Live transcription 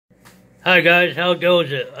Hi guys, how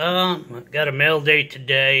goes it? Got a mail day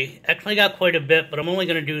today. Actually got quite a bit, but I'm only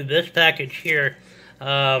going to do this package here.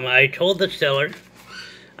 I told the seller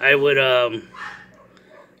I would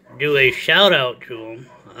do a shout out to him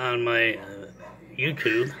on my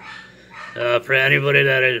YouTube. For anybody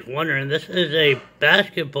that is wondering, this is a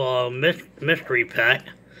basketball mystery pack.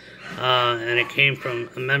 And it came from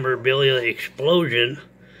a memorabilia explosion.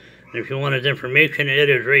 And if you want his information, it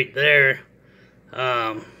is right there.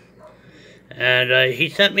 And he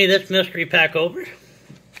sent me this mystery pack over.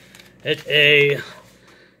 It's a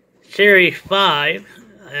Series 5,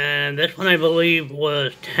 and this one I believe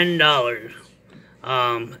was $10.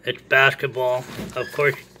 It's basketball. Of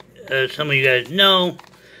course, as some of you guys know,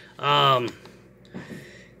 I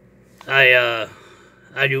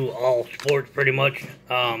do all sports pretty much.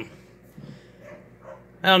 I'm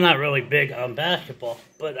not really big on basketball,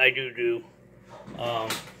 but I do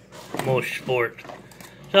most sports.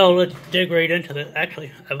 So let's dig right into this. Actually,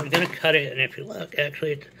 I was going to cut it, and if you look,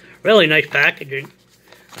 actually it's really nice packaging.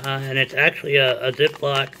 And it's actually a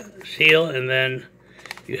Ziploc seal, and then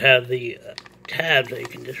you have the tabs that you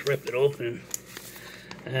can just rip it open.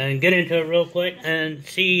 And get into it real quick and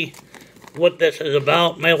see what this is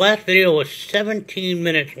about. My last video was 17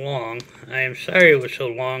 minutes long. I am sorry it was so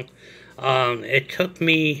long. It took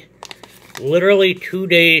me literally 2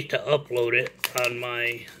 days to upload it on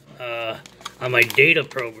my data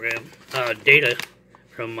program, data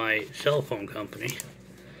from my cell phone company.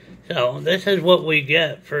 So this is what we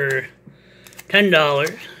get for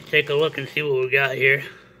 $10. Take a look and see what we got here.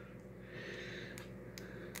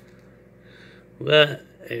 We got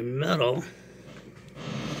a medal.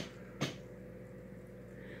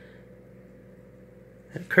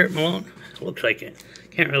 Kurt Malone. Looks like it.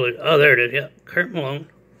 Can't really. Oh, there it is. Yeah, Kurt Malone.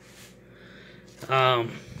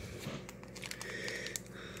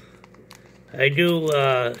 I do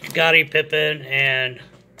Scottie Pippen and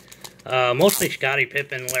mostly Scottie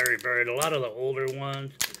Pippen, Larry Bird, a lot of the older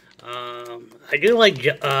ones. I do like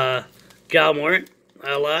Ja Morant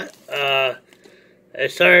a lot.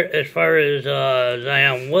 As far as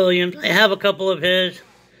Zion Williams, I have a couple of his.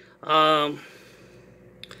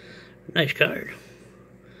 Nice card.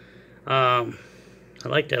 I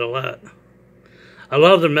like that a lot. I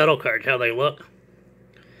love the metal cards, how they look.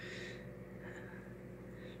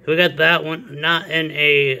 So we got that one, not in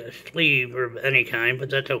a sleeve of any kind, but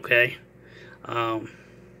that's okay. Not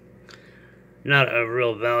a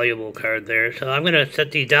real valuable card there. So I'm going to set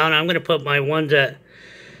these down. I'm going to put my ones that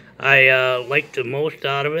I like the most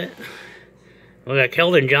out of it. We got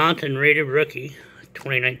Keldon Johnson, rated rookie,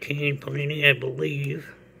 2019, Panini, I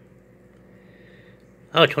believe.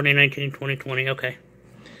 Oh, 2019, 2020, okay.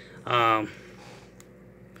 For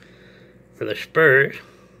the Spurs.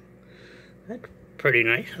 That's pretty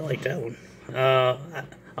nice. I like that one. I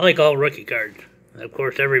like all rookie cards. Of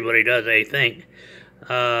course, everybody does, I think.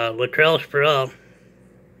 Latrell Sprewell.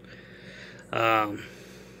 Kind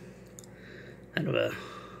of a...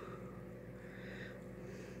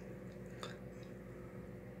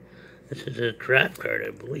 This is a draft card,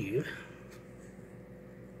 I believe.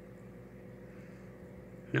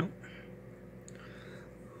 No.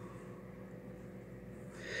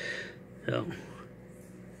 So...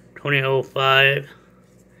 2005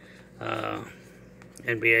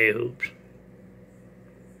 NBA hoops.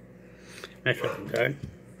 Nice looking card.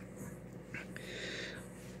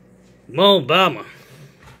 Mo Bamba.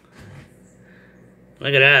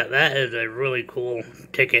 Look at that. That is a really cool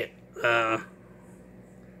ticket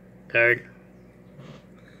card.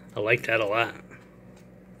 I like that a lot.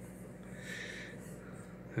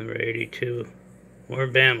 Number 82. More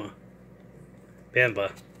Bamba.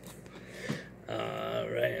 Bamba.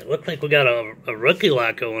 Right, looks like we got a rookie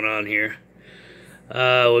lot going on here. We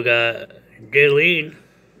got Jaylene.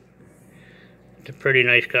 It's a pretty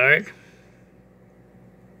nice card.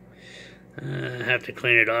 I have to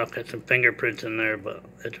clean it off. Got some fingerprints in there, but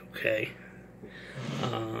it's okay.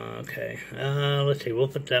 Okay. Let's see. We'll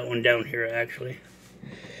put that one down here, actually.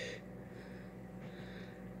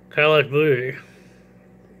 Carlos Boozer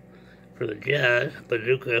for the Jazz.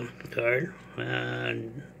 Bazooka card.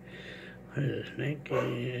 And... what is this,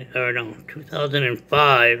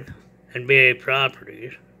 2005 NBA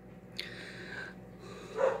properties.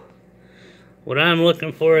 What I'm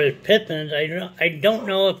looking for is Pippins. I don't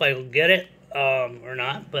know if I'll get it or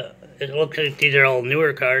not, but it looks like these are all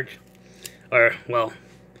newer cards. Or, well,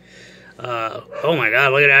 oh my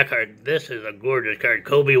god, look at that card. This is a gorgeous card.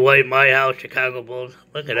 Kobe White, My House, Chicago Bulls.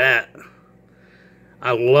 Look at that.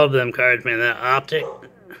 I love them cards, man. That optic.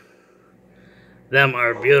 Them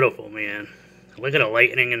are beautiful, man. Look at the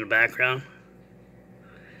lightning in the background.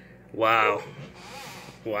 Wow.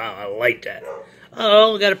 Wow, I like that.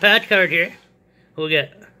 Oh, we got a patch card here. Who we got?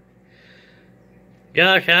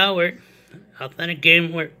 Josh Howard, authentic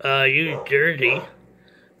game used jersey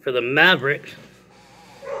for the Mavericks.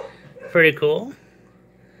 Pretty cool.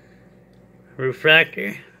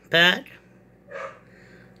 Refractor patch.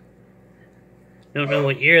 Don't know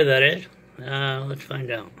what year that is. Let's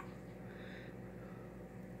find out.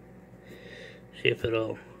 See if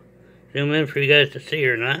it'll zoom in for you guys to see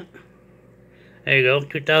or not. There you go,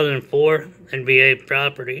 2004 NBA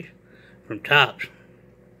Properties from Topps.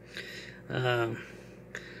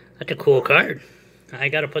 That's a cool card. I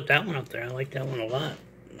gotta put that one up there. I like that one a lot.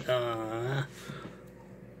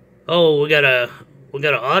 Oh, we got an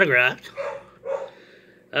autograph.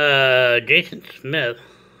 Jason Smith.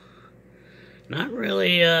 Not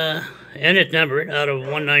really, and it's numbered out of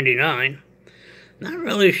 199. Not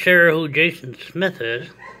really sure who Jason Smith is.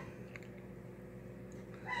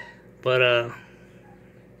 But,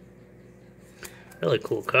 really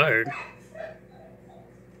cool card.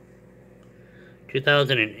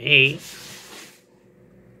 2008.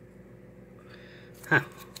 Huh.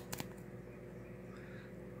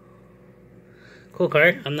 Cool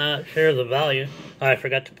card. I'm not sure of the value. Oh, I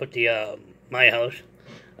forgot to put the, My House,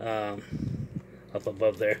 up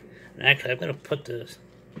above there. And actually, I'm going to put this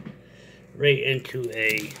right into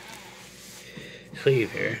a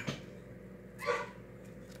sleeve here.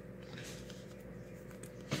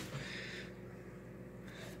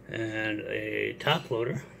 And a top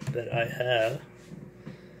loader that I have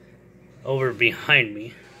over behind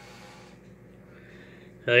me.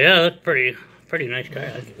 So yeah, that's pretty nice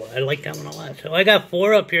card. I like that one a lot. So I got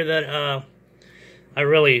 4 up here that I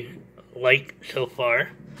really like so far.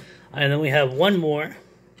 And then we have one more.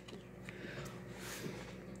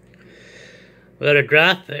 We got a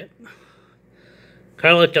draft pick.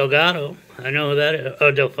 Carlos Delgado. I know who that is.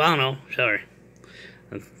 Oh, Delfano. Sorry.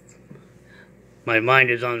 My mind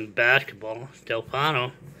is on basketball.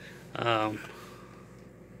 Delfano.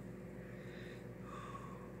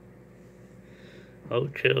 Oh,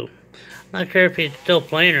 chill. Not sure if he's still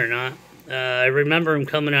playing or not. I remember him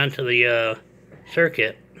coming onto the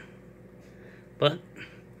circuit. But,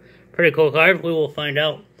 pretty cool card. We will find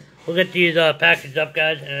out. We'll get these packaged up,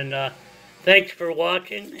 guys. And thanks for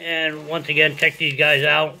watching. And once again, check these guys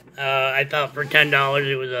out. I thought for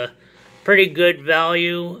 $10 it was a pretty good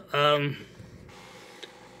value.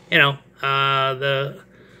 You know,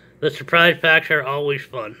 the surprise packs are always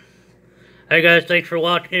fun. Hey guys, thanks for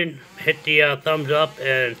watching. Hit the thumbs up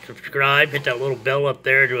and subscribe. Hit that little bell up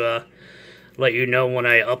there to let you know when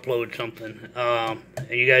I upload something. And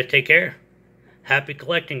you guys take care. Happy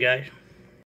collecting, guys.